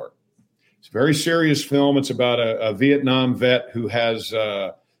Die For. It's a very serious film. It's about a Vietnam vet who has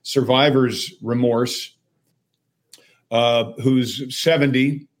survivor's remorse, who's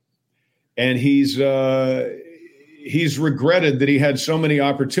 70, and he's regretted that he had so many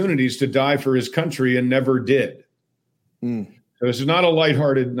opportunities to die for his country and never did. So this is not a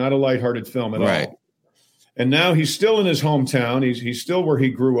lighthearted film at all. And now he's still in his hometown. He's still where he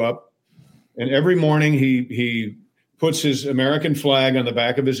grew up. And every morning he puts his American flag on the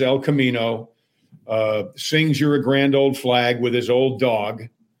back of his El Camino, sings "You're a Grand Old Flag" with his old dog,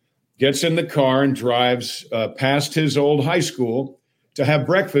 gets in the car and drives past his old high school to have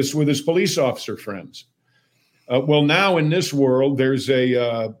breakfast with his police officer friends. Well, now in this world, there's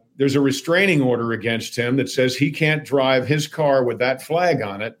a restraining order against him that says he can't drive his car with that flag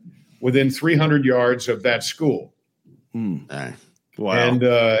on it within 300 yards of that school. Wow. And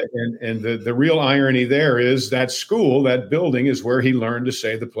the real irony there is that school, that building, is where he learned to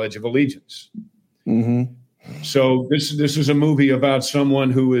say the Pledge of Allegiance. Mm-hmm. So this is a movie about someone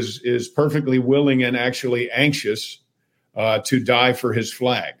who is perfectly willing and actually anxious to die for his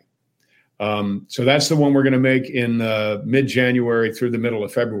flag. So that's the one we're going to make in mid-January through the middle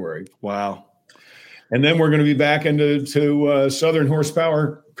of February. Wow. And then we're going to be back into Southern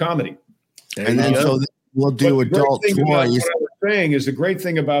horsepower comedy. And then so we'll do adult toys. What I was saying is the great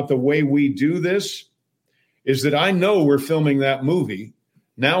thing about the way we do this is that I know we're filming that movie.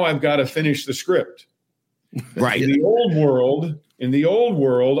 Now I've got to finish the script. Right. In the old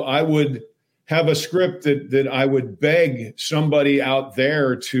world, I would have a script that I would beg somebody out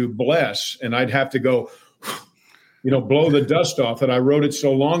there to bless, and I'd have to go, blow the dust off it. I wrote it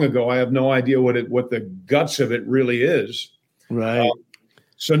so long ago, I have no idea what the guts of it really is. Right.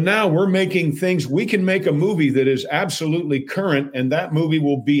 So now we're making things. We can make a movie that is absolutely current, and that movie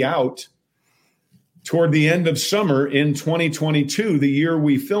will be out toward the end of summer in 2022, the year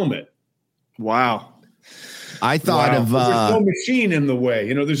we film it. Wow. I thought of there's no machine in the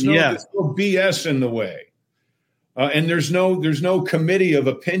way. There's no BS in the way. And there's no committee of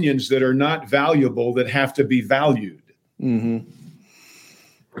opinions that are not valuable that have to be valued. Mm-hmm.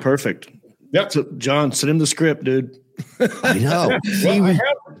 Perfect. Yep. So, John, send him the script, dude. I know. Well,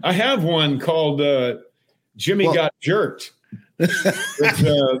 I have one called Jimmy Got Jerked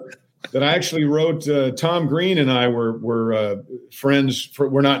that I actually wrote. Tom Green and I were friends.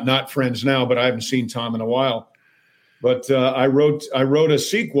 We're not friends now, but I haven't seen Tom in a while. But I wrote a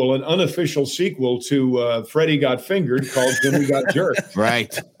sequel, an unofficial sequel to Freddie Got Fingered called Jimmy Got Jerked.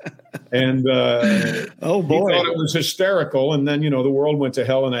 Right. And oh boy, he thought it was hysterical. And then the world went to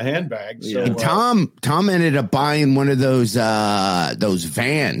hell in a handbag. So and Tom ended up buying one of those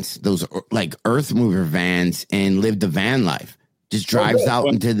vans, those like earth mover vans, and lived the van life. Just drives out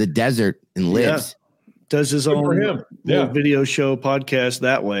into the desert and lives. Yeah. Does his own video show podcast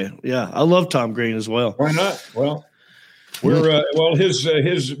that way. Yeah, I love Tom Green as well. Why not? Well, we're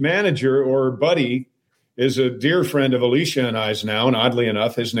his manager or buddy is a dear friend of Alicia and I's now, and oddly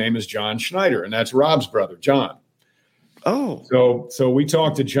enough, his name is John Schneider, and that's Rob's brother, John. Oh, so we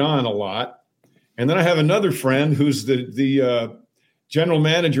talk to John a lot, and then I have another friend who's the general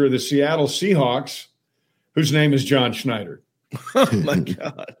manager of the Seattle Seahawks, whose name is John Schneider. Oh my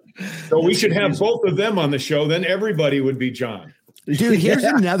God! So we should have both of them on the show. Then everybody would be John. Dude, here's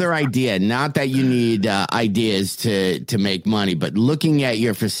another idea. Not that you need ideas to make money, but looking at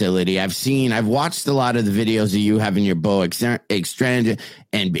your facility, I've watched a lot of the videos of you having your Beau Extravaganza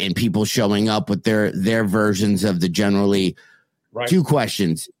and people showing up with their versions of the generally. Right. 2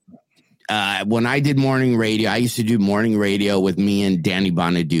 questions. When I did morning radio, I used to do morning radio with me and Danny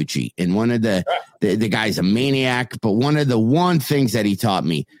Bonaducci. And one of the guy's a maniac, but one of the things that he taught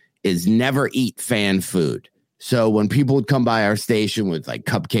me is never eat fan food. So when people would come by our station with like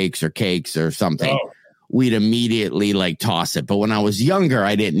cupcakes or cakes or something, we'd immediately like toss it. But when I was younger,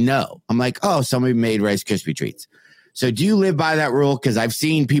 I didn't know. I'm like, oh, somebody made Rice Krispie treats. So do you live by that rule? Because I've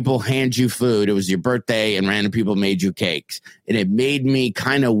seen people hand you food. It was your birthday and random people made you cakes. And it made me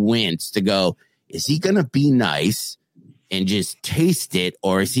kind of wince to go, is he going to be nice and just taste it?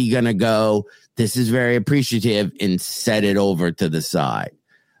 Or is he going to go, this is very appreciative, and set it over to the side?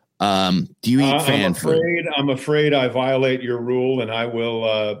 Do you eat fan food? I'm afraid I violate your rule, and I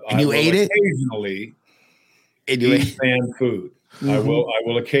will. And you ate it? Occasionally eat fan food. I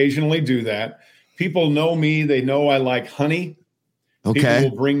will occasionally do that. People know me. They know I like honey. Okay. People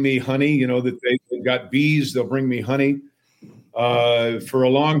will bring me honey. You know that they've got bees. They'll bring me honey. For a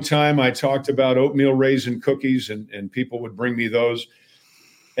long time, I talked about oatmeal raisin cookies, and people would bring me those.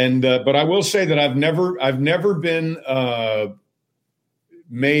 And but I will say that I've never been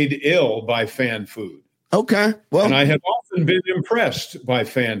made ill by fan food. Okay. Well, and I have often been impressed by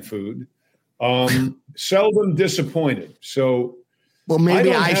fan food. Seldom disappointed. So. Well,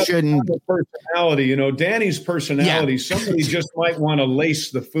 maybe I shouldn't. Personality, you know, Danny's personality. Yeah. Somebody just might want to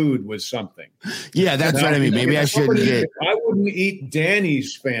lace the food with something. Yeah, that's what I mean. Maybe I shouldn't get. I wouldn't eat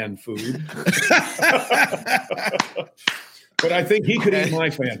Danny's fan food, but I think he could eat my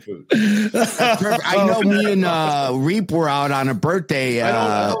fan food. I know me and Reap were out on a birthday.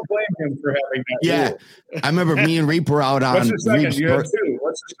 I don't blame him for having that. Yeah, rule. I remember me and Reap were out on. What's the second? Reap's You have two.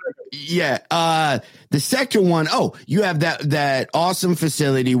 What's the second? Yeah. The second one, you have that awesome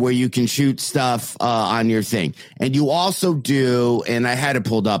facility where you can shoot stuff on your thing. And you also do, and I had it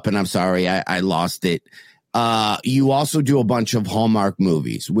pulled up and I'm sorry, I lost it. You also do a bunch of Hallmark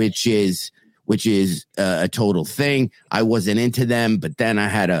movies, which is a total thing. I wasn't into them, but then I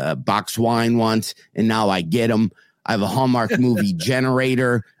had a box wine once and now I get them. I have a Hallmark movie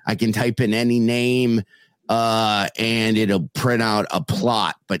generator. I can type in any name. And it'll print out a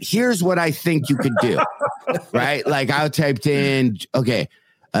plot. But here's what I think you could do, right? Like I typed in,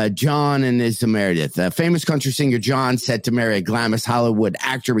 John and his Meredith. Famous country singer John set to marry a glamorous Hollywood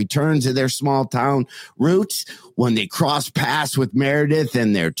actor returns to their small town roots when they cross paths with Meredith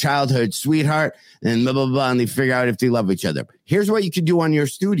and their childhood sweetheart and blah, blah, blah, and they figure out if they love each other. Here's what you could do on your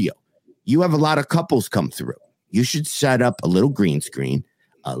studio. You have a lot of couples come through. You should set up a little green screen.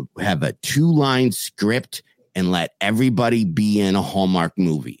 Have a 2-line script and let everybody be in a Hallmark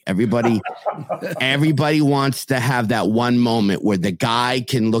movie. Everybody wants to have that one moment where the guy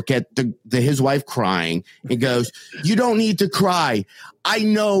can look at his wife crying and goes, "You don't need to cry. I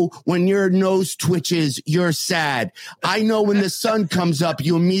know when your nose twitches, you're sad. I know when the sun comes up,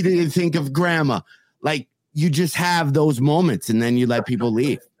 you immediately think of grandma." Like you just have those moments and then you let people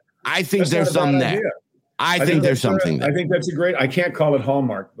leave. I think there's something there. I think there's something there. I think that's a great. I can't call it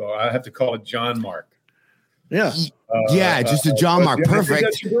Hallmark though. I have to call it John Mark. Yeah, just a John Mark. Perfect. I think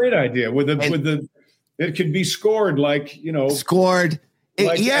that's a great idea. It could be scored like scored.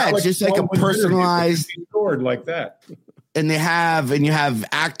 It's just like a personalized scored like that. And you have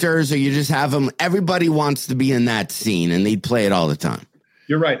actors, or you just have them. Everybody wants to be in that scene, and they play it all the time.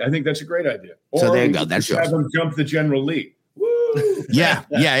 You're right. I think that's a great idea. So there you go. That's yours. Have them jump the General Lee. Woo! Yeah,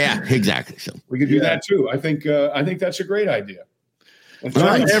 exactly. So we could do that too. I think that's a great idea.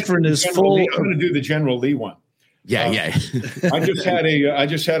 John Efron is full. I'm going to do the General Lee one. Yeah. I just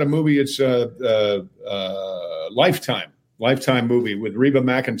had a movie. It's a Lifetime movie with Reba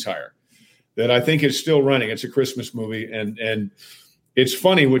McEntire that I think is still running. It's a Christmas movie, and it's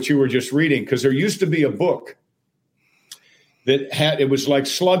funny what you were just reading, because there used to be a book that it was like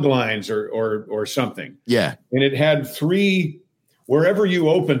slug lines or something. Yeah, and it had 3. Wherever you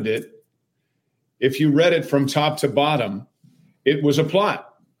opened it, if you read it from top to bottom, it was a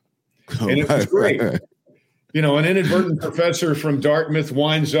plot, and it was great. Right. An inadvertent professor from Dartmouth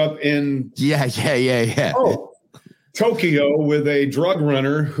winds up in Tokyo with a drug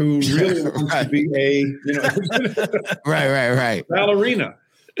runner who really wants to be a right ballerina.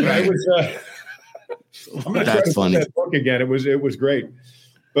 Right. I'm going to try to find that book again. It was great,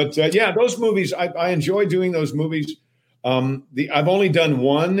 but those movies I enjoy doing those movies. I've only done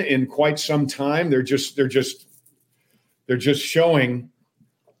one in quite some time. They're just showing.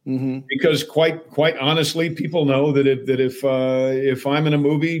 Mm-hmm. Because quite honestly, people know that if I'm in a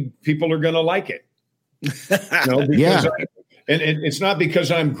movie, people are going to like it. And it's not because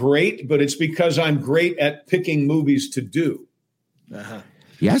I'm great, but it's because I'm great at picking movies to do. Uh-huh.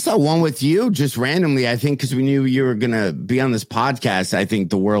 Yeah, I saw one with you just randomly. I think because we knew you were going to be on this podcast. I think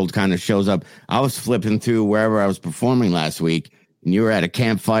the world kind of shows up. I was flipping through wherever I was performing last week, and you were at a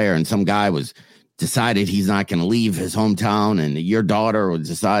campfire, and some guy decided he's not going to leave his hometown, and your daughter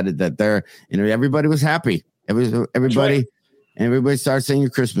decided that everybody was happy. Everybody started singing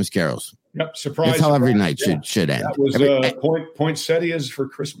Christmas carols. Yep, surprise. That's how every surprise. night should end. That was poinsettias for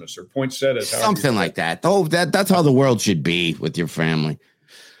Christmas, or poinsettias. Something like that. Oh, that's how the world should be with your family.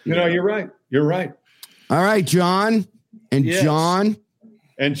 You know, you're right. You're right. All right, John and Yes. John.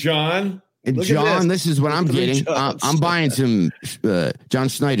 And John. And Look at John, this. this is what I'm Look at getting. John I'm buying some John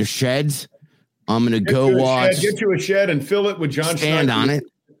Schneider sheds. I'm going to go watch. Get you a shed and fill it with John Stand Schneider. on it.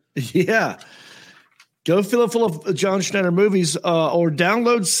 Yeah. Go fill it full of John Schneider movies or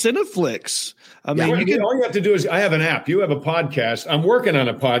download Cineflix. I mean, All you have to do is, I have an app. You have a podcast. I'm working on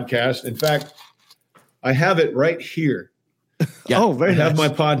a podcast. In fact, I have it right here. Yeah. Oh, very I have nice.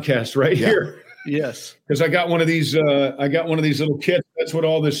 my podcast right here Yes. because I got one of these. I got one of these little kits. That's what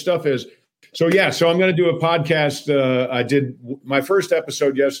all this stuff is. So so I'm going to do a podcast. I did my first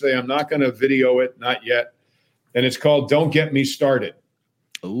episode yesterday. I'm not going to video it, not yet, and it's called "Don't Get Me Started."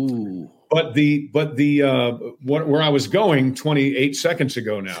 Ooh. But where I was going 28 seconds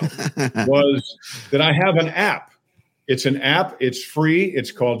ago now was that I have an app. It's an app. It's free.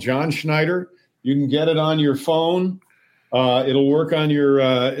 It's called John Schneider. You can get it on your phone. It'll work on your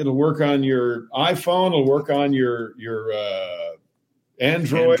iPhone. It'll work on your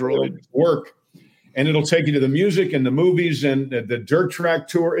Android. It'll work, and it'll take you to the music and the movies and the Dirt Track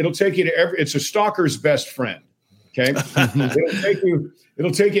tour. It'll take you to it's a stalker's best friend. Okay,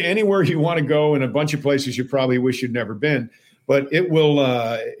 it'll take you anywhere you want to go, in a bunch of places you probably wish you'd never been. But it will.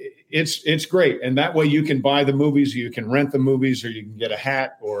 It's great, and that way you can buy the movies, you can rent the movies, or you can get a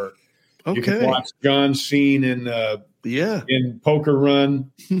hat, or you can watch John's scene in Poker Run,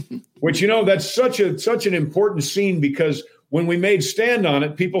 which that's such an important scene, because when we made Stand on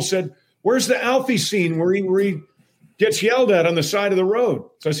It, people said, "Where's the Alfie scene where he gets yelled at on the side of the road?"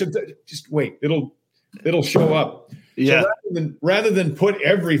 So I said, "Just wait, it'll show up." Yeah. So rather than put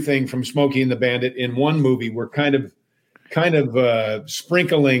everything from Smokey and the Bandit in one movie, we're kind of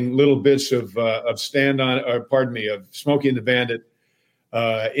sprinkling little bits of Smokey and the Bandit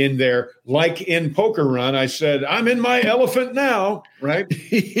in there. Like in Poker Run, I said, "I'm in my elephant now," right?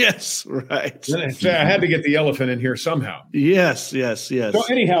 Yes, right. So I had to get the elephant in here somehow. Yes. So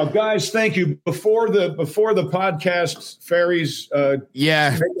anyhow, guys, thank you. Before the podcast ferries,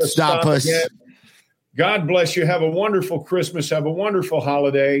 stop us. Again. God bless you. Have a wonderful Christmas. Have a wonderful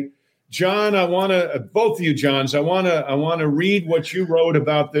holiday. John, I want to both of you, Johns. I want to read what you wrote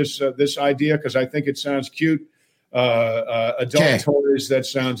about this idea, because I think it sounds cute. Adult toys. That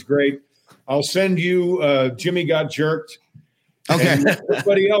sounds great. I'll send you Jimmy Got Jerked. Okay. And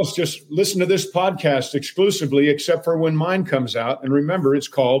everybody else, just listen to this podcast exclusively, except for when mine comes out. And remember, it's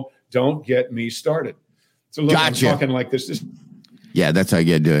called "Don't Get Me Started." So look, Gotcha. I'm talking like this. Yeah, that's how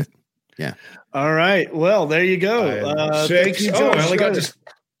you do it. Yeah. All right. Well, there you go. Thank you, John. I only got this.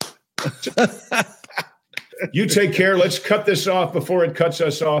 You take care. Let's cut this off before it cuts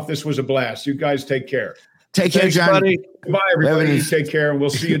us off. This was a blast. You guys take care. Take care, John. Buddy. Goodbye, everybody. You take care, and we'll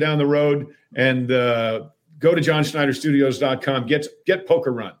see you down the road. And go to JohnSchneiderStudios.com. Get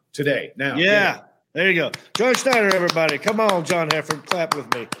Poker Run today. Now. Yeah. There you go. John Schneider, everybody. Come on, John Hefford. Clap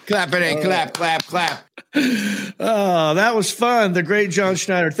with me. Clap it in. Clap. Oh, that was fun. The great John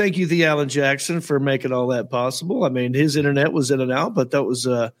Schneider. Thank you, the Alan Jackson, for making all that possible. I mean, his internet was in and out, but that was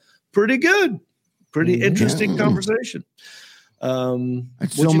pretty good. Pretty interesting conversation.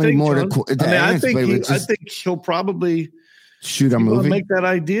 There's so many more to I think he'll probably shoot a movie. Make that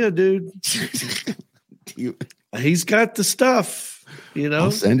idea, dude. He's got the stuff.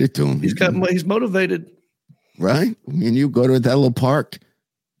 I'll send it to him. He's motivated, right? I mean, you go to that little park,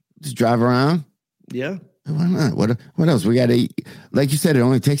 just drive around. Yeah, why not? What else? We got to, like you said, it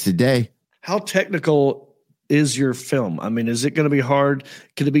only takes a day. How technical is your film? I mean, is it going to be hard?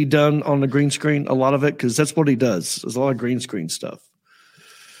 Can it be done on the green screen? A lot of it, because that's what he does. There's a lot of green screen stuff.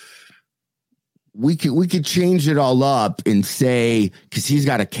 We could change it all up and say, because he's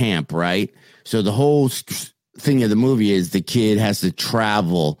got a camp, right? So the whole thing of the movie is the kid has to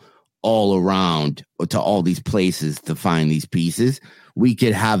travel all around to all these places to find these pieces. We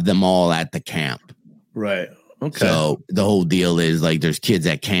could have them all at the camp. Right. Okay. So the whole deal is like there's kids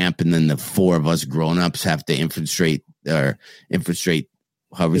at camp, and then the four of us grown-ups have to infiltrate, however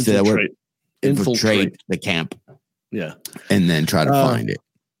you say that word? Infiltrate the camp. Yeah. And then try to find it.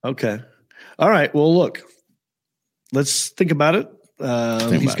 Okay. All right. Well, look, let's think about it.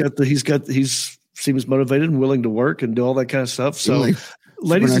 He seems motivated and willing to work and do all that kind of stuff. So,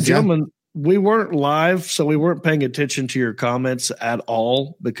 ladies and gentlemen, we weren't live, so we weren't paying attention to your comments at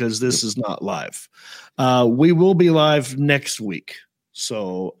all, because this is not live. We will be live next week.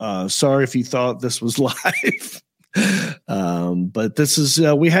 So sorry if you thought this was live. But this is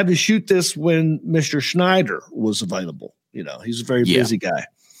we had to shoot this when Mr. Schneider was available. He's a very busy guy.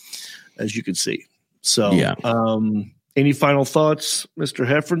 as you can see. So, Yeah. Any final thoughts, Mr.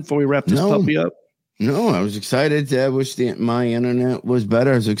 Heffron, before we wrap this puppy up? No, I was excited. I wish my internet was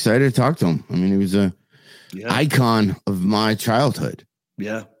better. I was excited to talk to him. I mean, he was a icon of my childhood.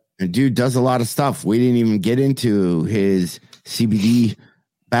 Yeah. And dude does a lot of stuff. We didn't even get into his CBD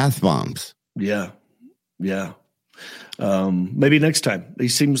bath bombs. Yeah. Yeah. Maybe next time. He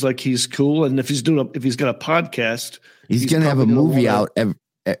seems like he's cool. And if he's got a podcast, he's going to have a movie out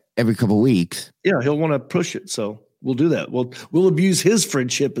every couple of weeks. Yeah. He'll want to push it. So we'll do that. We'll abuse his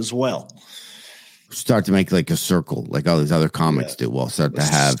friendship as well. Start to make like a circle, like all these other comics do. We'll start to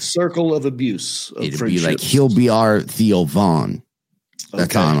have circle of abuse. It'll be like he'll be our Theo Vaughn.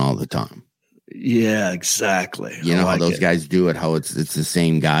 That's on all the time. Yeah, exactly. You know how those guys do it. How it's the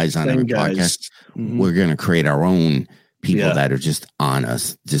same guys on every podcast. Mm-hmm. We're gonna create our own people that are just on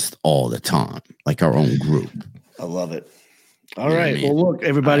us just all the time, like our own group. I love it. All right. Well, look,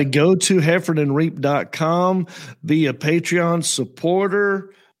 everybody, go to heffronandreep.com, be a Patreon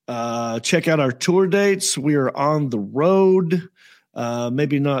supporter. Check out our tour dates. We are on the road.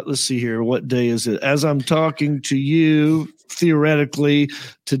 Maybe not. Let's see here. What day is it? As I'm talking to you, theoretically,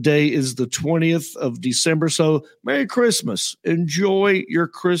 today is the 20th of December. So Merry Christmas. Enjoy your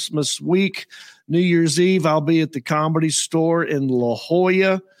Christmas week. New Year's Eve, I'll be at the Comedy Store in La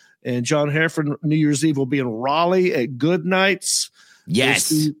Jolla. And John Heffron, New Year's Eve, will be in Raleigh at Good Nights. Yes.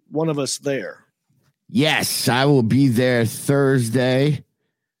 We'll see one of us there. Yes, I will be there Thursday,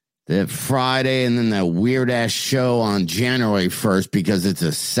 that Friday, and then that weird-ass show on January 1st because it's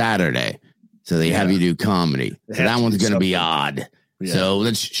a Saturday. So they have you do comedy. So that one's going to be odd. Yeah. So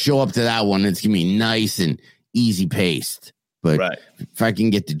let's show up to that one. It's going to be nice and easy-paced. But if I can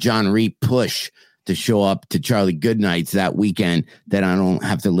get the John Reep push to show up to Charlie Goodnights that weekend, then I don't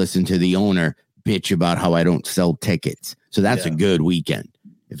have to listen to the owner bitch about how I don't sell tickets. So that's a good weekend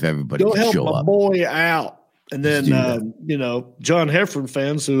if everybody can show up. Go help my boy out. And then, John Heffron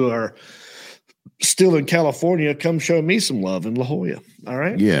fans who are still in California, come show me some love in La Jolla. All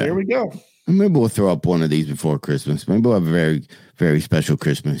right? Yeah. There we go. Maybe we'll throw up one of these before Christmas. Maybe we'll have a very, very special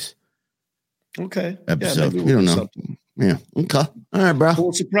Christmas episode. We don't know. Something. Yeah. Okay. All right, bro.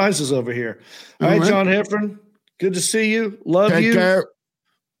 Cool surprises over here. All right, John Heffron. Good to see you. Love you. Take care.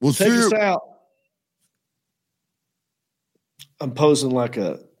 We'll Take see us you. out. I'm posing like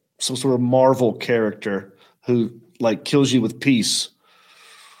some sort of Marvel character who like kills you with peace.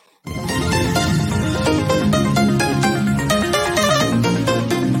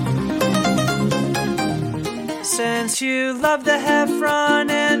 Since you love the Heffron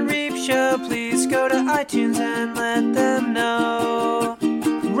and Reep show, please go to iTunes and let them know.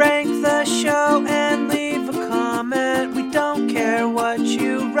 Rank the show and leave a comment. We don't care what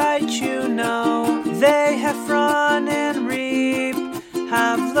you write, you know. They, Heffron and Reep,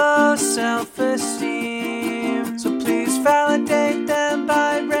 have low self-esteem. So please validate them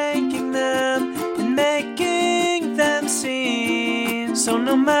by ranking them and making them seen. So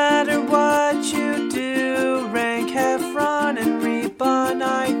no matter